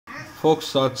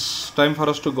Folks, it's time for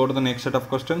us to go to the next set of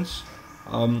questions.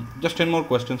 Just 10 more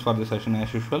questions for the session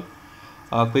as usual.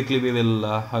 Quickly we will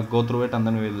go through it and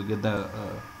then we will get the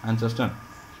answers done.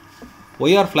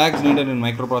 Why are flags needed in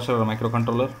microprocessor or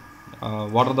microcontroller?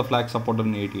 What are the flags supported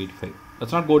in 8085?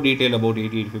 Let's not go detail about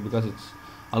 8085 because it's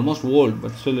almost old,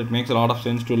 but still it makes a lot of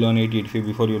sense to learn 8085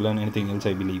 before you learn anything else,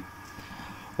 I believe.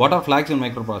 What are flags in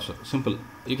microprocessor? Simple.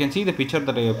 You can see the picture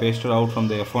that I have pasted out from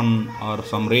the F1 or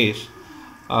some race.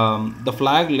 The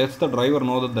flag lets the driver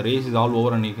know that the race is all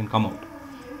over and he can come out.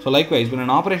 So likewise, when an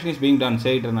operation is being done,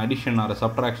 say it an addition or a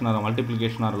subtraction or a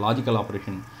multiplication or a logical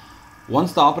operation,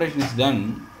 once the operation is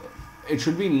done, it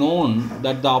should be known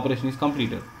that the operation is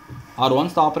completed. Or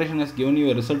once the operation has given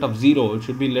you a result of 0, it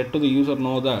should be let to the user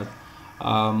know that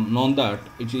known that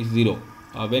it is 0.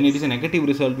 When it is a negative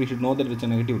result, we should know that it's a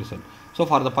negative result. So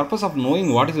for the purpose of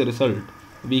knowing what is the result,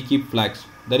 we keep flags.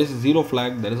 There is a 0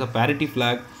 flag, there is a parity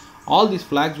flag. All these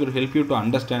flags will help you to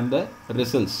understand the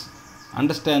results,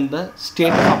 understand the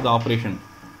status of the operation.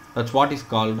 That's what is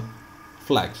called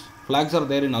flags. Flags are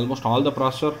there in almost all the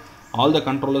processor. All the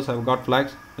controllers have got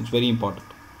flags. It's very important.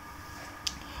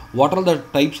 What are the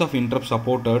types of interrupts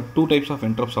supported? Two types of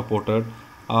interrupts supported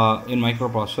in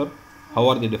microprocessor. How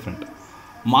are they different?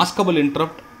 Maskable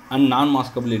interrupt and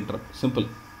non-maskable interrupt. Simple.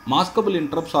 Maskable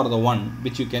interrupts are the one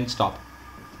which you can stop.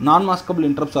 Non-maskable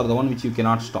interrupts are the one which you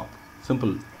cannot stop.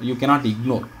 Simple. You cannot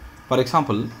ignore. For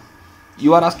example,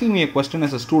 you are asking me a question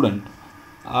as a student.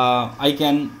 I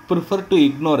can prefer to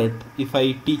ignore it if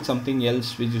I teach something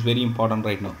else which is very important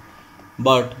right now.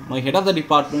 But my head of the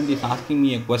department is asking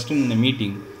me a question in a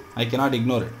meeting. I cannot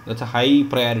ignore it. That's a high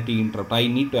priority interrupt. I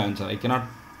need to answer. I cannot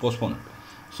postpone it.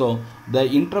 So the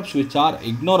interrupts which are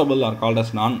ignorable are called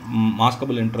as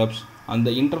non-maskable interrupts, and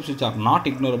the interrupts which are not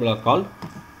ignorable are called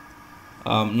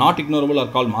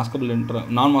maskable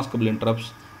non-maskable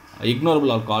interrupts.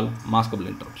 Ignorable are called maskable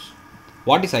interrupts.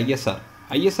 What is ISR?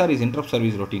 ISR is interrupt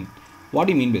service routine. What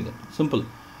do you mean by that? Simple.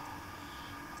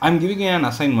 I am giving you an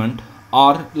assignment,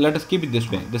 or let us keep it this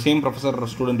way. The same professor or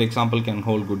student example can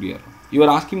hold good here. You are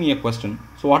asking me a question.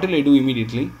 So what will I do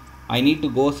immediately? I need to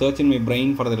go search in my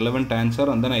brain for the relevant answer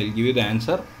and then I will give you the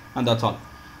answer, and that's all.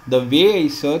 The way I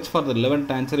search for the relevant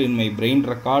answer in my brain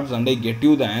records and I get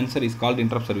you the answer is called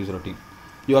interrupt service routine.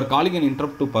 You are calling an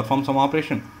interrupt to perform some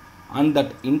operation, and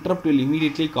that interrupt will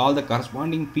immediately call the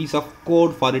corresponding piece of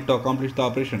code for it to accomplish the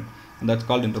operation, and that's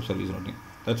called interrupt service routine.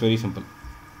 That's very simple.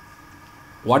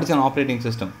 What is an operating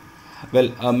system?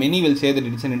 Well, many will say that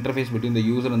it is an interface between the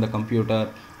user and the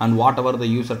computer, and whatever the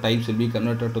user types will be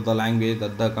converted to the language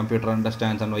that the computer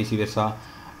understands and vice versa.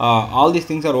 All these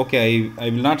things are okay. I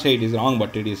will not say it is wrong,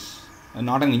 but it is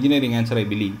not an engineering answer, I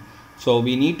believe. So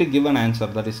we need to give an answer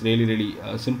that is really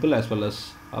simple as well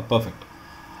as perfect.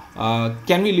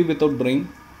 Can we live without brain?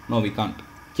 No, we can't.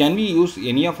 Can we use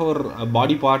any of our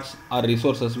body parts or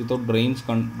resources without brain's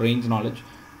knowledge?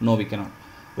 No, we cannot.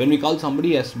 When we call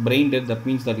somebody as brain dead, that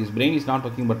means that his brain is not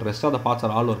working, but the rest of the parts are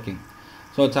all working.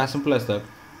 So it's as simple as that.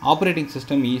 Operating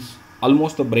system is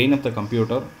almost the brain of the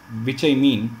computer, which I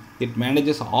mean it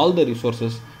manages all the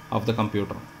resources of the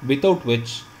computer, without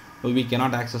which we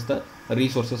cannot access the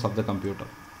resources of the computer.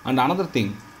 And another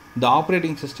thing, the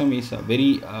operating system is a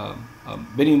very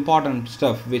important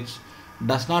stuff which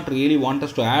does not really want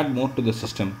us to add more to the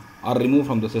system or remove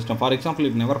from the system. For example,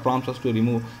 it never prompts us to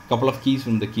remove a couple of keys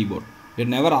from the keyboard. It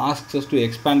never asks us to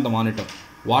expand the monitor.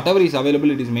 Whatever is available,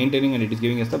 it is maintaining and it is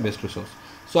giving us the best resource.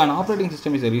 So an operating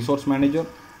system is a resource manager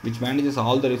which manages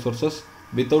all the resources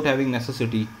without having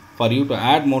necessity for you to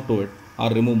add more to it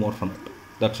or remove more from it.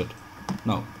 That's it.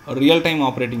 Now, a real-time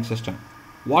operating system.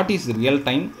 What is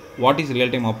real-time? What is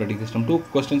real-time operating system? Two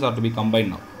questions are to be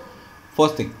combined now.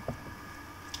 First thing,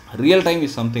 real-time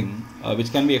is something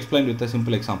which can be explained with a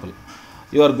simple example.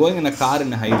 You are going in a car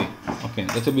in a highway. Okay,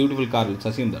 that's a beautiful car. Let's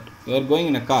assume that. You are going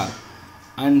in a car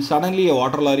and suddenly a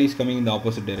water lorry is coming in the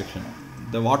opposite direction.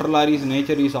 The water lorry's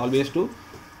nature is always to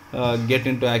get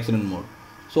into accident mode.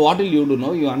 So what will you do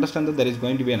now? You understand that there is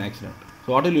going to be an accident.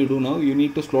 So what will you do now? You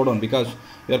need to slow down because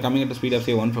you are coming at a speed of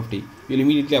say 150. You will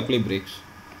immediately apply brakes.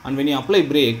 And when you apply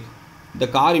brake, the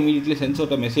car immediately sends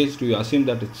out a message to you. Assume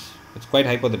that it's quite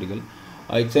hypothetical.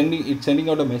 It's sending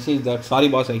out a message that sorry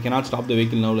boss, I cannot stop the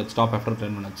vehicle now. Let's stop after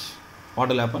 10 minutes. What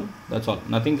will happen? That's all.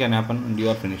 Nothing can happen and you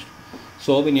are finished.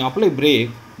 So when you apply brake,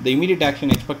 the immediate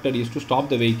action expected is to stop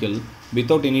the vehicle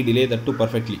without any delay, that too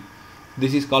perfectly.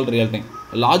 This is called real time.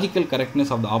 Logical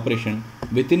correctness of the operation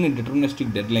within a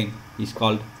deterministic deadline is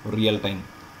called real time.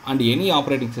 And any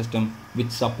operating system which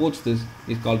supports this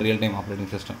is called real time operating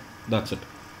system. That's it.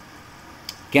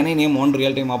 Can I name one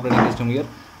real time operating system here?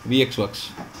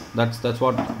 VxWorks. That's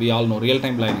what we all know. Real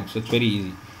time Linux. It's very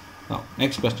easy. Now,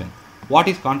 next question. What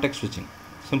is context switching?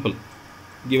 Simple.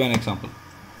 Give an example.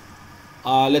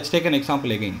 Let's take an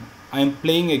example again. I am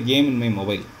playing a game in my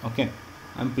mobile. Okay.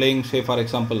 I'm playing, say for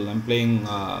example, I'm playing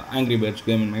Angry Birds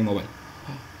game in my mobile.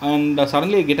 And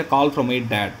suddenly I get a call from my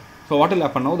dad. So what will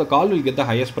happen now? The call will get the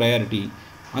highest priority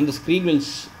and the screen will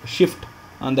shift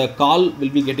and the call will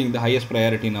be getting the highest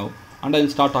priority now, and I will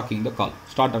start attending the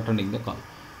call.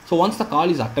 So once the call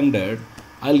is attended,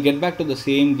 I will get back to the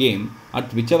same game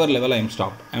at whichever level I am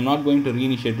stopped. I am not going to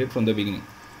reinitiate it from the beginning.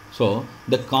 So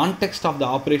the context of the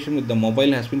operation with the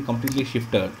mobile has been completely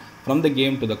shifted from the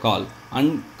game to the call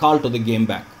and call to the game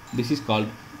back. This is called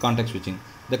context switching.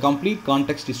 The complete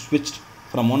context is switched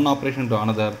from one operation to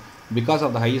another because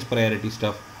of the highest priority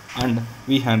stuff, and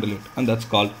we handle it, and that's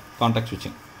called context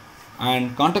switching.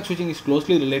 And context switching is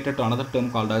closely related to another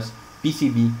term called as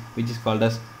PCB, which is called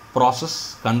as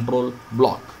process control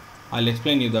block. I'll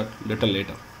explain you that little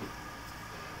later.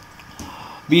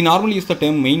 We normally use the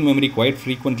term main memory quite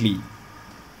frequently.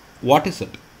 What is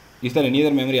it? Is there any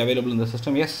other memory available in the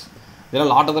system? Yes, there are a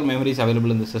lot of other memories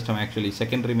available in the system actually.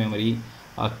 Secondary memory,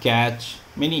 cache,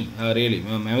 many really.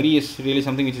 Memory is really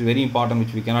something which is very important,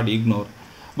 which we cannot ignore.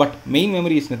 But main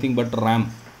memory is nothing but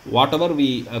RAM. Whatever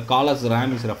we call as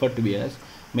RAM is referred to be as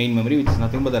main memory, which is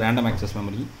nothing but the random access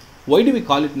memory. Why do we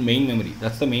call it main memory?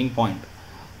 That's the main point.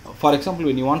 For example,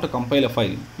 when you want to compile a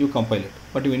file, you compile it.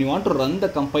 But when you want to run the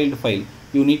compiled file,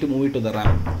 you need to move it to the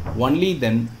RAM. Only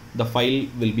then the file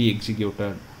will be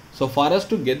executed. So for us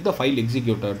to get the file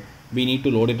executed, we need to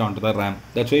load it onto the RAM.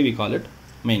 That's why we call it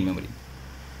main memory.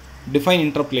 Define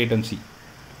interrupt latency.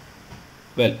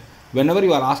 Well, whenever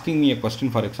you are asking me a question,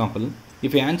 for example,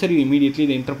 if I answer you immediately,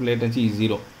 the interrupt latency is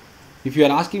 0. If you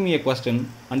are asking me a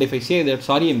question and if I say that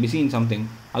sorry, I'm busy in something,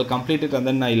 I'll complete it and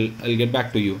then I'll get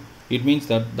back to you. It means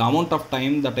that the amount of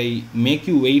time that I make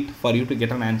you wait for you to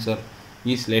get an answer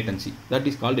is latency. That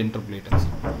is called interrupt latency.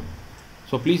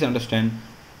 So please understand,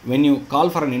 when you call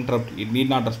for an interrupt, it need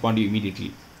not respond to you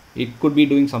immediately. It could be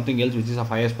doing something else which is of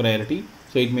highest priority,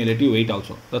 so it may let you wait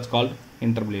also. That's called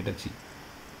interrupt latency.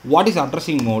 What is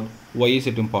addressing mode? Why is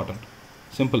it important?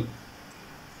 Simple.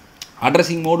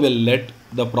 Addressing mode will let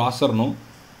the processor know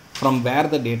from where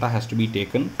the data has to be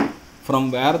taken,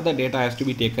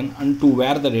 and to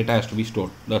where the data has to be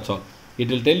stored. That's all. It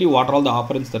will tell you what are all the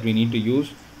operands that we need to use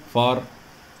for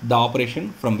the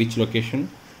operation, from which location,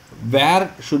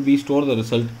 where should we store the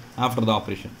result after the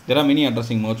operation. There are many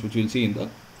addressing modes which we will see in the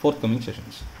forthcoming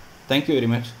sessions. Thank you very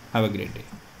much. Have a great day.